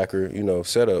linebacker,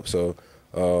 setup. So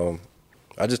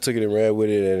I just took it and ran with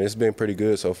it, and it's been pretty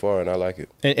good so far, and I like it.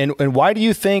 And why do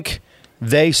you think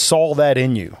they saw that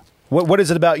in you? What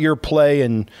is it about your play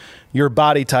and your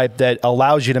body type that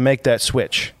allows you to make that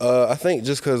switch? I think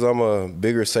just because I'm a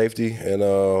bigger safety, and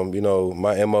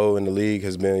my MO in the league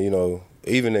has been,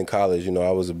 even in college,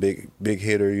 I was a big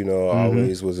hitter. I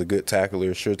always was a good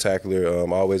tackler, sure tackler,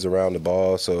 always around the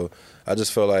ball. So I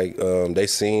just felt like they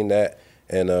seen that,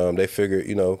 and they figured,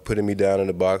 putting me down in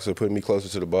the box or putting me closer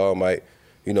to the ball might,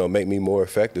 make me more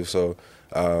effective. So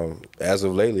as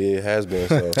of lately, it has been.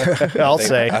 So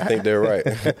I think they're right.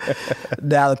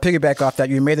 Now, to piggyback off that,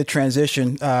 you made the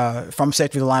transition from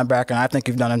safety to linebacker, and I think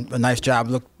you've done a nice job.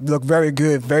 Look very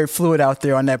good, very fluid out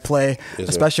there on that play, yes,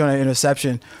 especially on an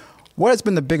interception. What has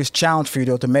been the biggest challenge for you,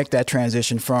 though, to make that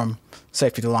transition from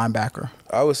safety to linebacker?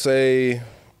 I would say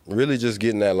really just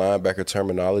getting that linebacker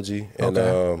terminology and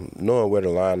knowing where to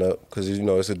line up, because,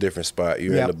 it's a different spot.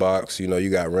 You're in the box, you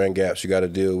got run gaps you got to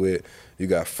deal with. You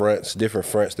got different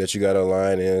fronts that you got to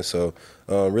align in. So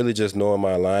really just knowing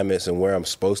my alignments and where I'm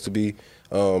supposed to be.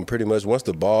 Pretty much once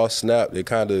the ball snapped,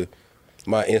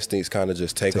 my instincts kind of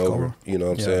just take over. You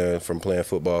know what I'm saying, from playing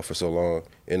football for so long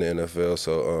in the NFL.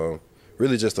 So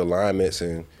really just alignments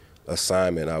and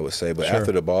assignment, I would say. But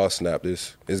after the ball snapped,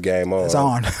 it's game on. It's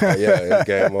on. It's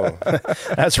game on.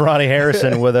 That's Ronnie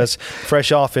Harrison with us,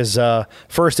 fresh off his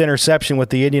first interception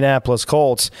with the Indianapolis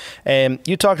Colts. And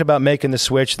you talked about making the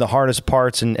switch, the hardest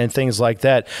parts and things like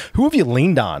that. Who have you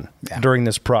leaned on during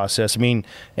this process? I mean,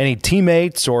 any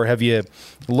teammates, or have you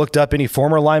looked up any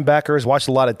former linebackers, watched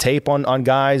a lot of tape on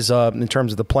guys in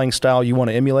terms of the playing style you want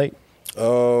to emulate?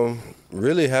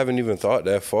 Really haven't even thought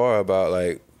that far about,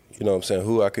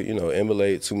 who I could,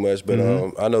 emulate too much. But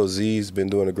I know Z's been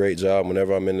doing a great job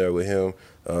whenever I'm in there with him.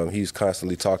 He's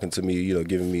constantly talking to me,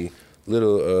 giving me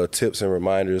little tips and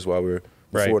reminders while we're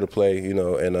before the play,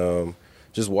 and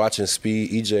just watching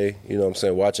Speed,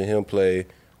 EJ, watching him play,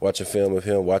 watching film of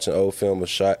him, watching old film of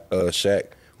Shaq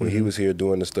when he was here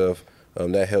doing the stuff.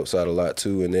 That helps out a lot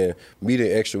too. And then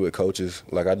meeting extra with coaches.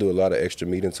 Like, I do a lot of extra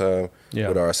meeting time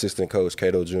with our assistant coach,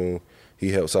 Cato June.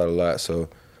 He helps out a lot. So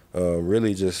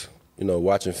really just,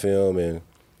 watching film and,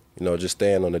 just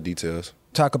staying on the details.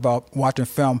 Talk about watching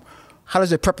film. How does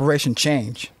your preparation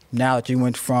change now that you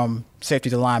went from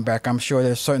safety to linebacker? I'm sure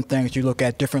there's certain things you look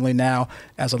at differently now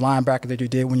as a linebacker that you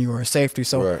did when you were a safety.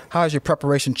 So how has your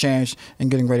preparation changed in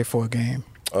getting ready for a game?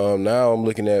 Now I'm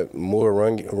looking at more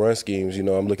run schemes.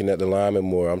 I'm looking at the lineman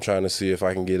more. I'm trying to see if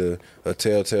I can get a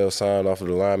telltale sign off of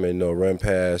the lineman, run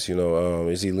pass.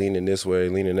 Is he leaning this way,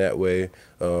 leaning that way?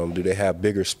 Do they have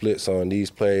bigger splits on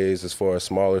these plays as far as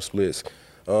smaller splits?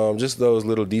 Just those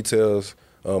little details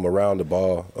around the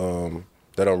ball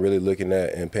that I'm really looking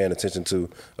at and paying attention to.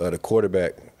 The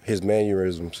quarterback, his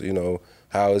mannerisms,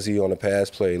 how is he on a pass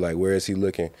play? Like, where is he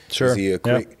looking? Sure.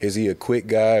 Is he a quick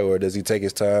guy, or does he take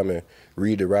his time and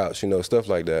read the routes, stuff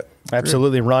like that.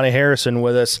 Absolutely. Ronnie Harrison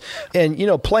with us. And,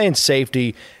 playing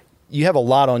safety, you have a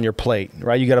lot on your plate,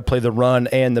 right? You got to play the run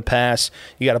and the pass.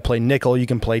 You got to play nickel. You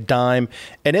can play dime.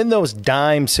 And in those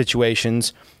dime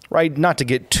situations, right, not to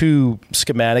get too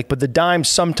schematic, but the dime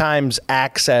sometimes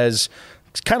acts as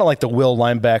it's kind of like the will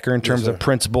linebacker in terms of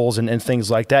principles and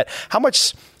things like that. How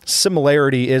much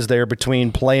similarity is there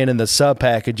between playing in the sub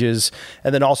packages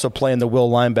and then also playing the will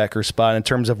linebacker spot in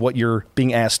terms of what you're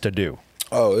being asked to do?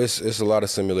 Oh, it's a lot of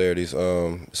similarities,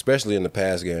 especially in the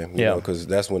pass game, because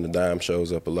that's when the dime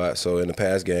shows up a lot. So in the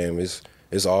pass game,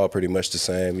 it's all pretty much the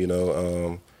same, in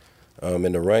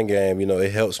the run game,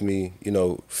 it helps me,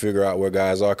 figure out where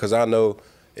guys are, because I know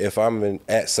if I'm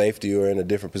at safety or in a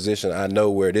different position, I know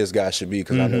where this guy should be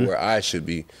because I know where I should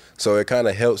be. So it kind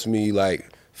of helps me,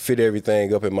 fit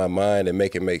everything up in my mind and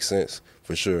make it make sense,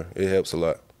 for sure. It helps a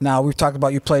lot. Now, we've talked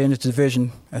about you played in this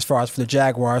division as far as for the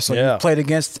Jaguars. So you played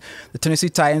against the Tennessee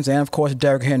Titans and, of course,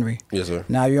 Derrick Henry. Yes, sir.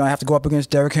 Now you're going to have to go up against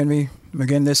Derrick Henry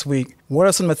again this week. What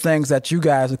are some of the things that you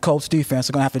guys, the Colts defense,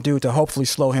 are going to have to do to hopefully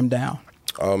slow him down?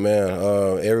 Oh, man,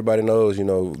 everybody knows,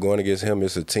 going against him,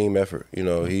 it's a team effort.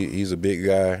 He's a big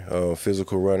guy,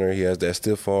 physical runner. He has that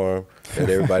stiff arm that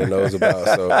everybody knows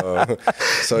about.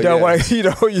 So you don't want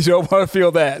to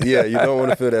feel that. Yeah, you don't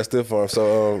want to feel that stiff arm.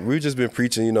 So we've just been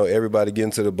preaching, everybody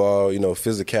getting to the ball,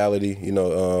 physicality,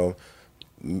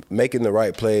 making the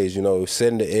right plays,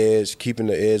 setting the edge, keeping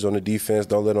the edge on the defense.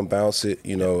 Don't let them bounce it,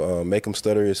 make him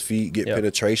stutter his feet, get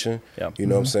penetration. What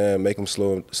I'm saying? Make him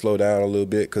slow down a little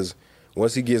bit, because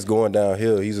once he gets going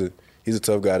downhill, he's a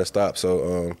tough guy to stop.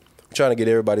 So we're trying to get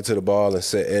everybody to the ball and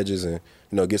set edges and,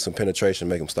 get some penetration,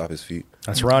 make him stop his feet.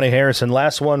 That's Ronnie Harrison.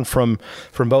 Last one from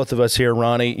both of us here,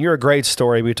 Ronnie. You're a great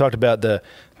story. We talked about the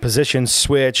position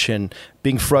switch and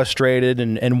being frustrated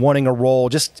and wanting a role.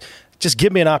 Just just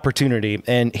give me an opportunity.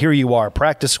 And here you are,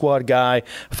 practice squad guy,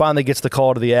 finally gets the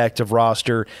call to the active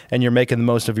roster, and you're making the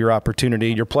most of your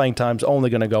opportunity. Your playing time's only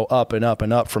going to go up and up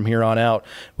and up from here on out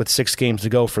with 6 games to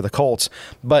go for the Colts.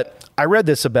 But I read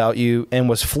this about you and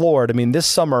was floored. I mean, this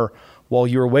summer, while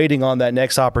you were waiting on that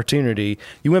next opportunity,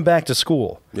 you went back to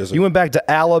school. Yes, sir. You went back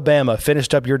to Alabama,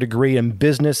 finished up your degree in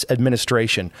business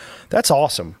administration. That's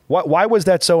awesome. Why was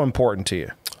that so important to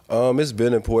you? It's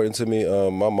been important to me.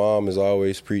 My mom has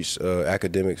always preached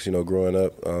academics, growing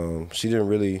up.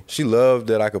 She loved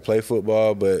that I could play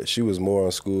football, but she was more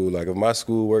on school. Like if my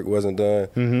schoolwork wasn't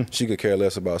done, she could care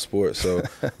less about sports.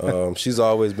 So she's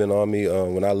always been on me.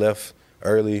 When I left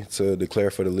early to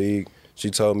declare for the league, she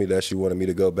told me that she wanted me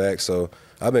to go back. So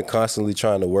I've been constantly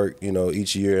trying to work,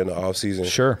 each year in the off season.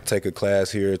 Sure. Take a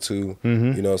class here or two,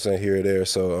 here or there.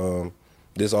 So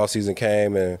this off season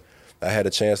came and I had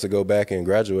a chance to go back and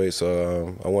graduate,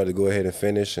 so I wanted to go ahead and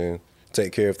finish and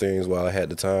take care of things while I had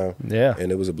the time. Yeah.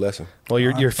 And it was a blessing. Well,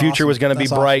 your future awesome. was going to be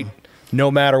That's bright awesome. no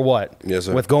matter what. Yes,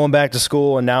 sir. With going back to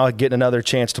school and now getting another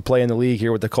chance to play in the league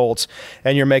here with the Colts,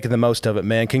 and you're making the most of it,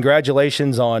 man.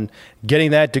 Congratulations on getting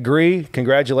that degree.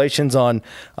 Congratulations on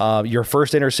your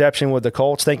first interception with the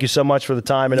Colts. Thank you so much for the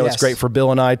time. I know it's great for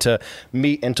Bill and I to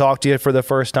meet and talk to you for the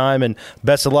first time, and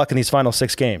best of luck in these final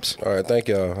 6 games. All right, thank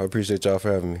y'all. I appreciate y'all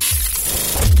for having me.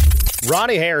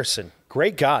 Ronnie Harrison,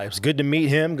 great guy. It was good to meet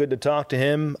him, good to talk to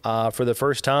him for the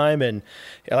first time. And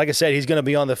like I said, he's going to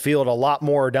be on the field a lot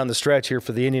more down the stretch here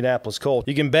for the Indianapolis Colts.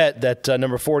 You can bet that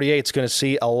number 48 is going to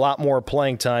see a lot more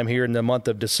playing time here in the month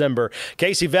of December.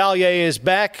 Casey Valier is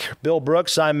back. Bill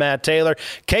Brooks, I'm Matt Taylor.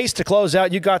 Case, to close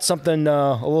out, you got something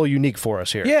a little unique for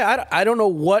us here. Yeah, I don't know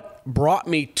what brought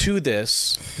me to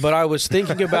this, but I was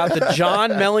thinking about the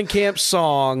John Mellencamp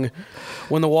song,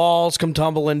 When the Walls Come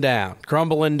Crumbling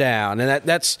Down. And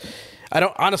that's I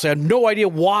have no idea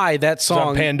why that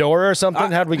song. Pandora or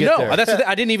something? How'd we get there? No,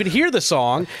 I didn't even hear the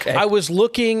song. Okay. I was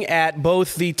looking at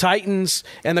both the Titans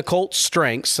and the Colts'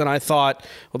 strengths, and I thought,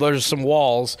 well, there's some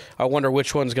walls. I wonder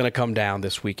which one's going to come down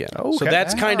this weekend. Okay. So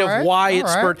that's kind of why it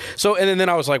spurred. So, and then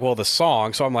I was like, well, the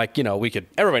song. So I'm like,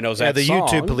 everybody knows that the song.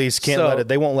 YouTube police can't let it.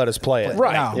 They won't let us play it.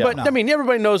 Right. No, but, no. I mean,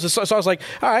 everybody knows this. So I was like,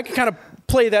 all right, I can kind of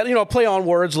play that, play on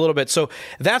words a little bit. So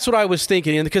that's what I was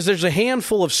thinking. And because there's a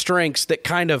handful of strengths that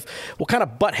kind of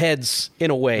butt heads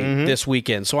in a way this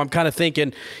weekend. So I'm kind of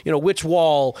thinking, which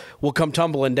wall will come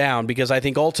tumbling down, because I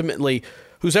think ultimately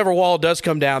whoever wall does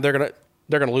come down, they're going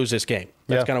to lose this game.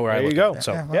 That's kind of where I look at it.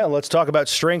 So let's talk about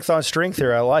strength on strength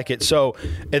here. I like it. So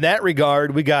in that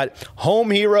regard, we got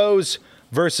home heroes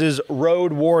versus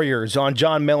Road Warriors on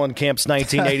John Mellencamp's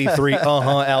 1983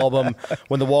 album,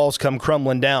 When the Walls Come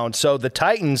Crumbling Down. So the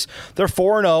Titans, they're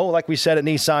 4-0, like we said at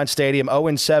Nissan Stadium,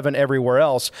 0-7 everywhere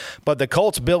else. But the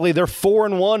Colts, Billy, they're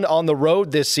 4-1 on the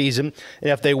road this season.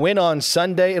 And if they win on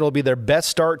Sunday, it'll be their best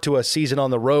start to a season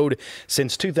on the road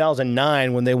since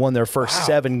 2009 when they won their first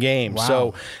 7 games. Wow.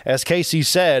 So as Casey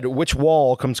said, which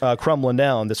wall comes crumbling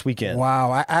down this weekend?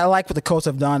 Wow. I like what the Colts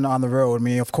have done on the road. I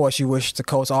mean, of course, you wish the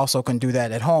Colts also can do that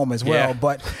at home as well. Yeah.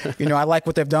 But, I like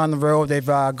what they've done on the road. They've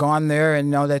gone there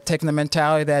and, they've taken the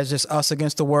mentality that it's just us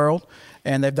against the world.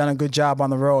 And they've done a good job on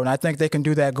the road. And I think they can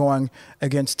do that going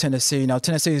against Tennessee.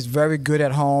 Tennessee is very good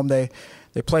at home. They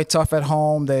play tough at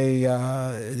home. They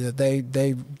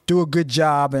do a good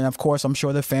job. And, of course, I'm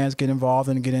sure the fans get involved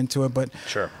and get into it. But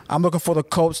Sure. I'm looking for the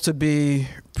Colts to be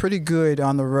pretty good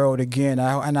on the road again.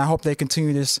 And I hope they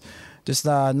continue this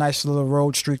nice little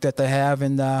road streak that they have.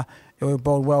 And it would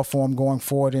bode well for them going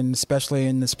forward, and especially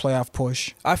in this playoff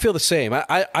push. I feel the same.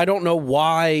 I don't know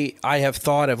why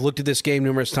I've looked at this game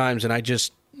numerous times,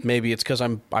 and maybe it's because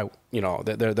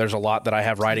there's a lot that I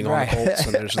have riding on the Colts,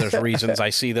 and there's reasons I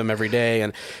see them every day,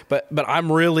 but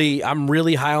I'm really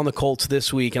high on the Colts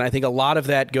this week, and I think a lot of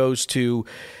that goes to.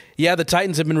 Yeah, the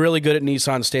Titans have been really good at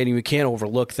Nissan Stadium. We can't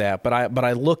overlook that. But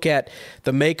I look at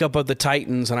the makeup of the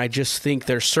Titans, and I just think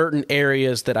there's certain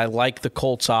areas that I like the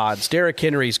Colts' odds. Derrick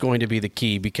Henry is going to be the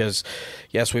key because,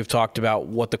 yes, we've talked about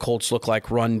what the Colts look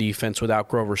like run defense without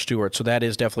Grover Stewart, so that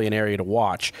is definitely an area to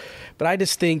watch. But I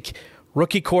just think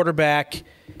rookie quarterback,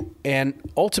 and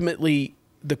ultimately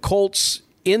the Colts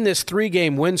in this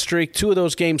 3-game win streak, 2 of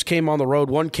those games came on the road,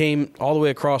 1 came all the way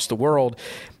across the world.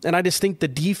 And I just think the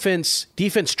defense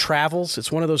travels.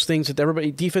 It's one of those things that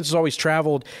defense has always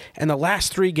traveled. And the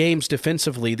last 3 games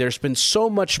defensively, there's been so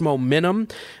much momentum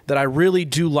that I really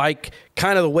do like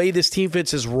kind of the way this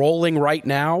defense is rolling right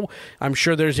now. I'm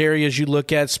sure there's areas you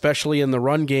look at, especially in the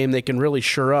run game, they can really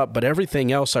shore up. But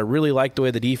everything else, I really like the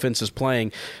way the defense is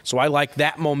playing. So I like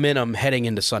that momentum heading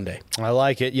into Sunday. I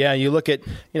like it. Yeah, you look at,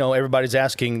 everybody's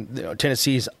asking,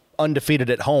 Tennessee's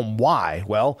undefeated at home. Why?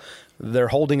 Well, They're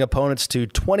holding opponents to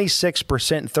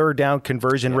 26% third down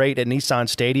conversion rate at Nissan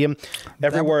Stadium.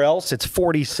 Everywhere else, it's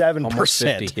 47%. Almost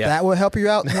 50, yeah. That will help you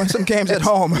out win some games at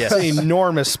home. It's an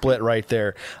enormous split right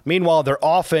there. Meanwhile, their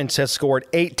offense has scored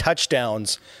 8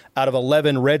 touchdowns out of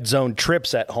 11 red zone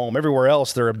trips at home. Everywhere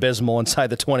else, they're abysmal inside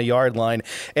the 20-yard line.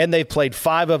 And they've played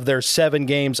 5 of their 7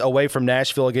 games away from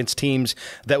Nashville against teams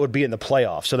that would be in the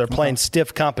playoffs. So they're playing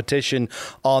stiff competition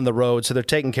on the road. So they're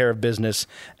taking care of business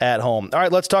at home. All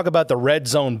right, let's talk about the red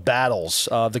zone battles.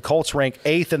 The Colts rank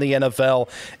 8th in the NFL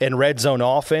in red zone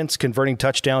offense, converting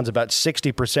touchdowns about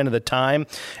 60% of the time.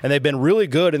 And they've been really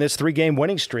good in this 3-game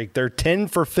winning streak. They're 10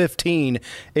 for 15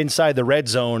 inside the red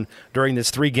zone during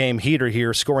this 3-game heater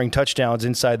here, scoring touchdowns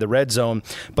inside the red zone.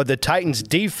 But the Titans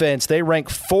defense, they rank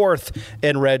 4th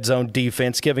in red zone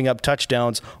defense, giving up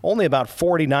touchdowns only about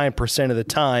 49% of the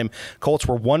time. Colts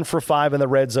were 1 for 5 in the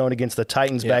red zone against the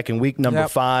Titans back in week number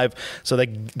 5. So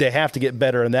they have to get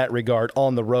better in that regard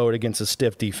on the road against a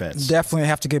stiff defense. Definitely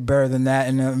have to get better than that.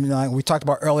 And like we talked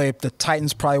about earlier, the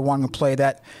Titans probably want to play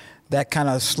that kind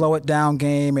of slow it down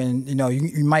game, and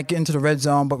you might get into the red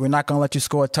zone, but we're not going to let you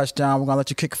score a touchdown. We're going to let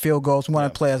you kick field goals. We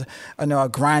want to play a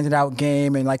grinded out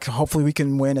game, and hopefully we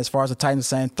can win, as far as the Titans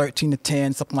are saying,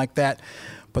 13-10, something like that.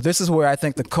 But this is where I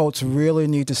think the Colts really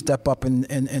need to step up in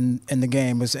the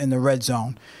game, is in the red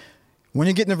zone. When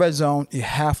you get in the red zone, you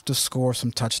have to score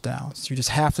some touchdowns. You just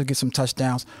have to get some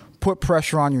touchdowns, put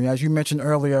pressure on you. As you mentioned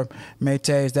earlier, Mate,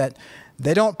 is that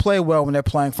they don't play well when they're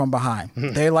playing from behind.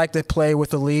 They like to play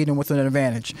with the lead and with an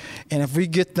advantage. And if we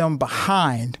get them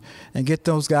behind and get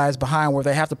those guys behind where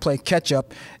they have to play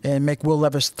catch-up and make Will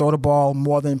Levis throw the ball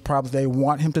more than probably they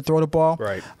want him to throw the ball,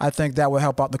 I think that will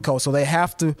help out the Colts. So they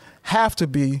have to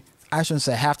be, I shouldn't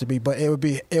say have to be, but it would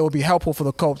be helpful for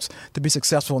the Colts to be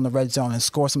successful in the red zone and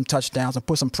score some touchdowns and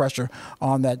put some pressure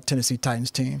on that Tennessee Titans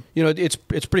team. It's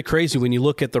pretty crazy when you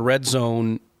look at the red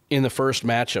zone. In the first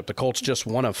matchup, the Colts just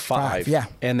 1 of 5,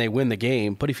 and they win the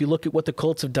game. But if you look at what the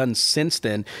Colts have done since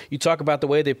then, you talk about the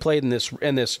way they played in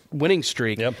this winning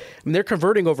streak. I mean, they're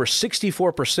converting over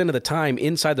 64% of the time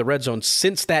inside the red zone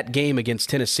since that game against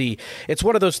Tennessee. It's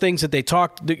one of those things that they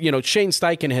talked. Shane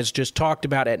Steichen has just talked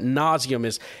about ad nauseum,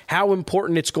 is how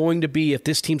important it's going to be if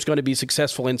this team's going to be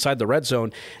successful inside the red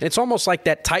zone. And it's almost like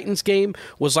that Titans game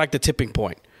was like the tipping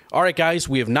point. All right, guys,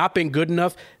 we have not been good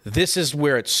enough. This is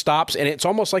where it stops. And it's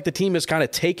almost like the team has kind of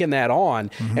taken that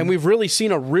on. And we've really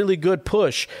seen a really good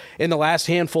push in the last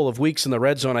handful of weeks in the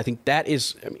red zone. I think that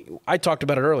is, I talked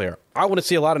about it earlier. I want to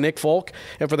see a lot of Nick Folk.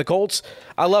 And for the Colts,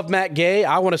 I love Matt Gay.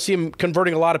 I want to see him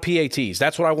converting a lot of PATs.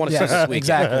 That's what I want to see this week.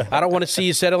 Exactly. I don't want to see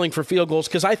you settling for field goals,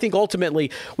 because I think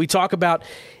ultimately we talk about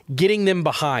getting them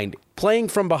behind. Playing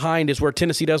from behind is where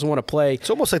Tennessee doesn't want to play. It's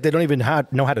almost like they don't even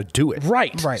know how to do it.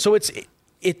 Right. So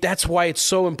that's why it's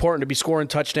so important to be scoring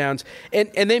touchdowns. And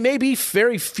they may be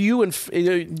very few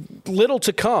and little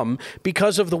to come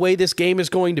because of the way this game is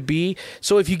going to be.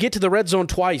 So if you get to the red zone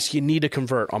twice, you need to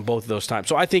convert on both of those times.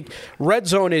 So I think red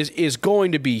zone is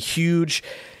going to be huge.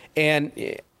 And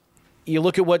you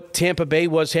look at what Tampa Bay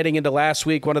was heading into last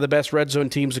week, one of the best red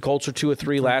zone teams. The Colts are 2 of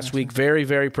 3 last week. Very,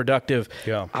 very productive.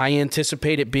 Yeah. I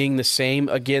anticipate it being the same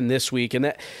again this week.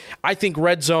 And I think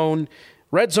red zone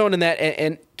and that,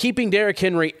 and keeping Derrick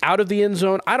Henry out of the end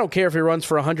zone. I don't care if he runs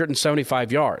for 175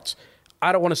 yards.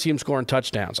 I don't want to see him scoring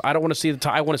touchdowns. I don't want to see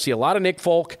I want to see a lot of Nick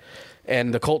Folk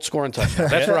and the Colts scoring touchdowns.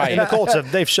 That's right. And the Colts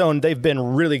they've shown they've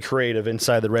been really creative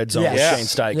inside the red zone with Shane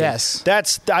Steichen. Yes.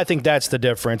 I think that's the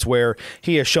difference, where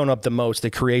he has shown up the most, the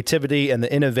creativity and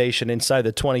the innovation inside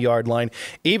the 20-yard line.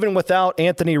 Even without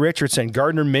Anthony Richardson,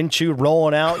 Gardner Minshew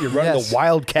rolling out, you're running the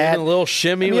Wildcat. Even a little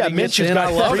shimmy. Minshew's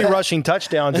got 3 rushing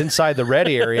touchdowns inside the red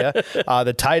area.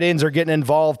 The tight ends are getting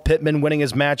involved. Pittman winning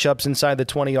his matchups inside the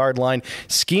 20-yard line,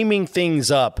 scheming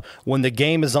things up when the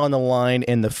game is on the line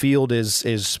and the field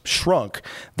is shrunk.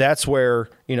 That's where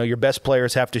your best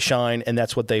players have to shine, and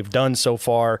that's what they've done so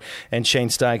far. And Shane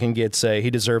Steichen he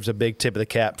deserves a big tip of the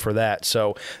cap for that.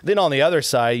 So then on the other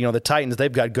side, the Titans,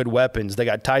 they've got good weapons. They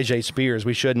got Tyjae Spears.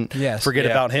 We shouldn't forget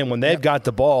about him. When they've got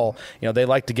the ball, they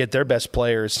like to get their best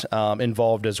players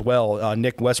involved as well.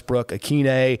 Nick Westbrook,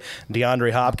 Akine,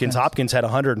 DeAndre Hopkins. Hopkins had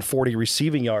 140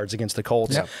 receiving yards against the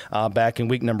Colts back in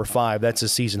week number 5. That's a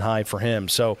season high for him.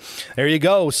 So there you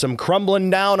go. Some crumbling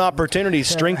down opportunities,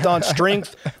 strength on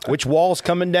strength. Which walls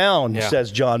come coming down, Yeah.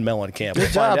 says John Mellencamp.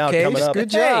 Good job, Case. Good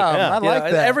job. I like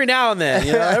that. Every now and then,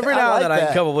 every now and then I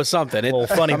can come up with something. Little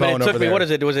funny bone it took over me, there. what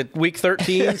is it? Was it week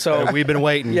 13? So We've been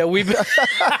waiting. yeah, we've been.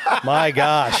 My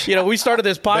gosh. We started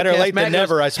this podcast. Better late than Matt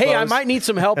never, goes, I suppose. Hey, I might need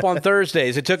some help on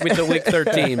Thursdays. It took me till week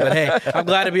 13, but hey, I'm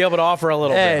glad to be able to offer a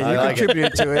little Hey, bit. you like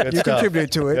contributed to it. Good You stuff.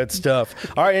 contributed to it. Good stuff.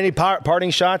 All right, any parting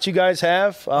shots you guys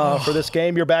have for this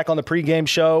game? You're back on the pregame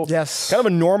show. Yes. Kind of a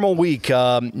normal week.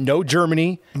 No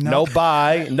Germany, no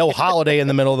bye, no holiday in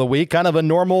the middle of the week. Kind of a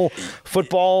normal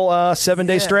football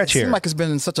 7-day stretch It here. seems like it's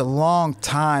been such a long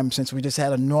time since we just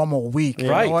had a normal week. You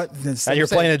Right. know what? And you're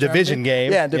playing a division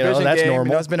game. Yeah, You know, division that's game.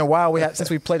 normal. It's been a while since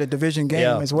we played a division game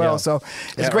Yeah, as well. yeah. So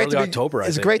it's Yeah, great early to be October, I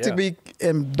It's think, great to yeah. be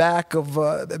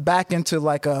back into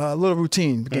like a little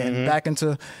routine again. Back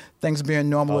into things being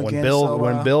normal when again.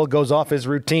 when Bill goes off his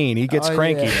routine, he gets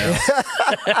cranky now.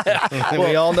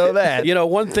 We all know that.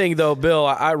 One thing, though, Bill,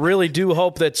 I really do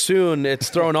hope that soon it's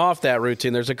thrown off that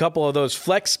routine. There's a couple of those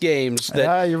flex games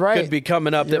that you're right. could be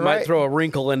coming up that You're might right. throw a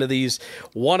wrinkle into these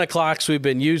 1 o'clocks we've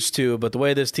been used to. But the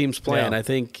way this team's playing, Yeah. I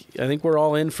think we're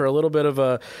all in for a little bit of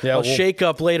a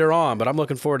shake-up later on. But I'm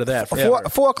looking forward to that.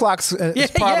 4 o'clock's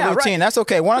is part of the routine. right. That's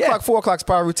okay. 1 Yeah. o'clock, 4 o'clock's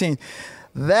part of the routine.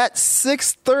 That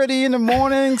 6:30 in the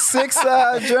morning, Germany.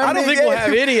 I don't think we'll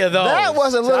have any of those. That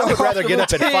was a little. I would rather get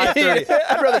up at 5:30.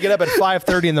 I'd rather get up at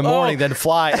 5:30 in the morning than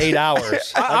fly 8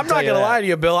 hours. I'm not going to lie to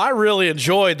you, Bill. I really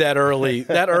enjoyed that early.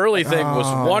 That early thing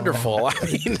was wonderful. I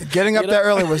mean, Getting up that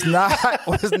early was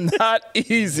not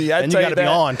easy. And you got to be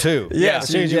on too. Yes, as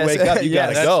soon as you yes, wake up, you got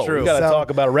to yes. go. That's true. You got to So- talk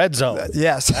about red zone.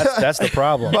 Yes. That's the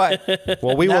problem. But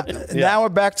well, we now, will. now we're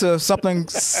back to something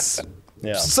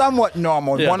Yeah. somewhat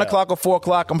normal. Yeah. 1 o'clock or 4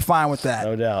 o'clock, I'm fine with that.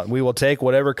 No doubt. We will take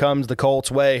whatever comes the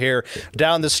Colts' way here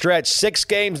down the stretch. 6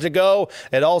 games to go.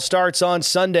 It all starts on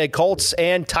Sunday. Colts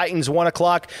and Titans, 1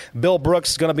 o'clock. Bill Brooks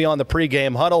is going to be on the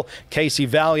pregame huddle. Casey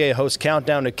Valier hosts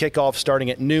Countdown to Kickoff starting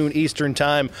at noon Eastern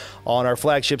Time on our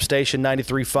flagship station,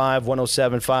 93.5,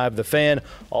 107.5 The Fan.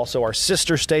 Also our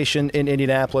sister station in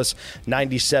Indianapolis,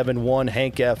 97.1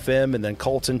 Hank FM. And then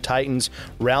Colts and Titans,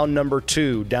 round number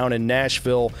 2 down in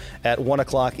Nashville at 1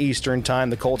 o'clock Eastern Time.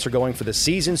 The Colts are going for the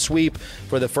season sweep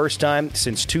for the first time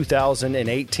since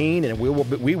 2018, and we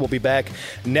will be back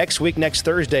next week, next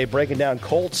Thursday, breaking down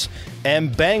Colts and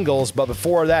Bengals. But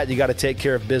before that, you got to take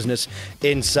care of business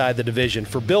inside the division.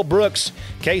 For Bill Brooks,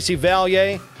 Casey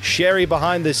Valier, Sherry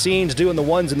behind the scenes doing the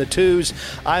ones and the twos,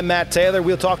 I'm Matt Taylor.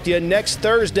 We'll talk to you next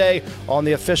Thursday on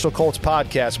the official Colts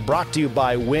podcast, brought to you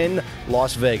by Wynn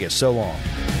Las Vegas. So long.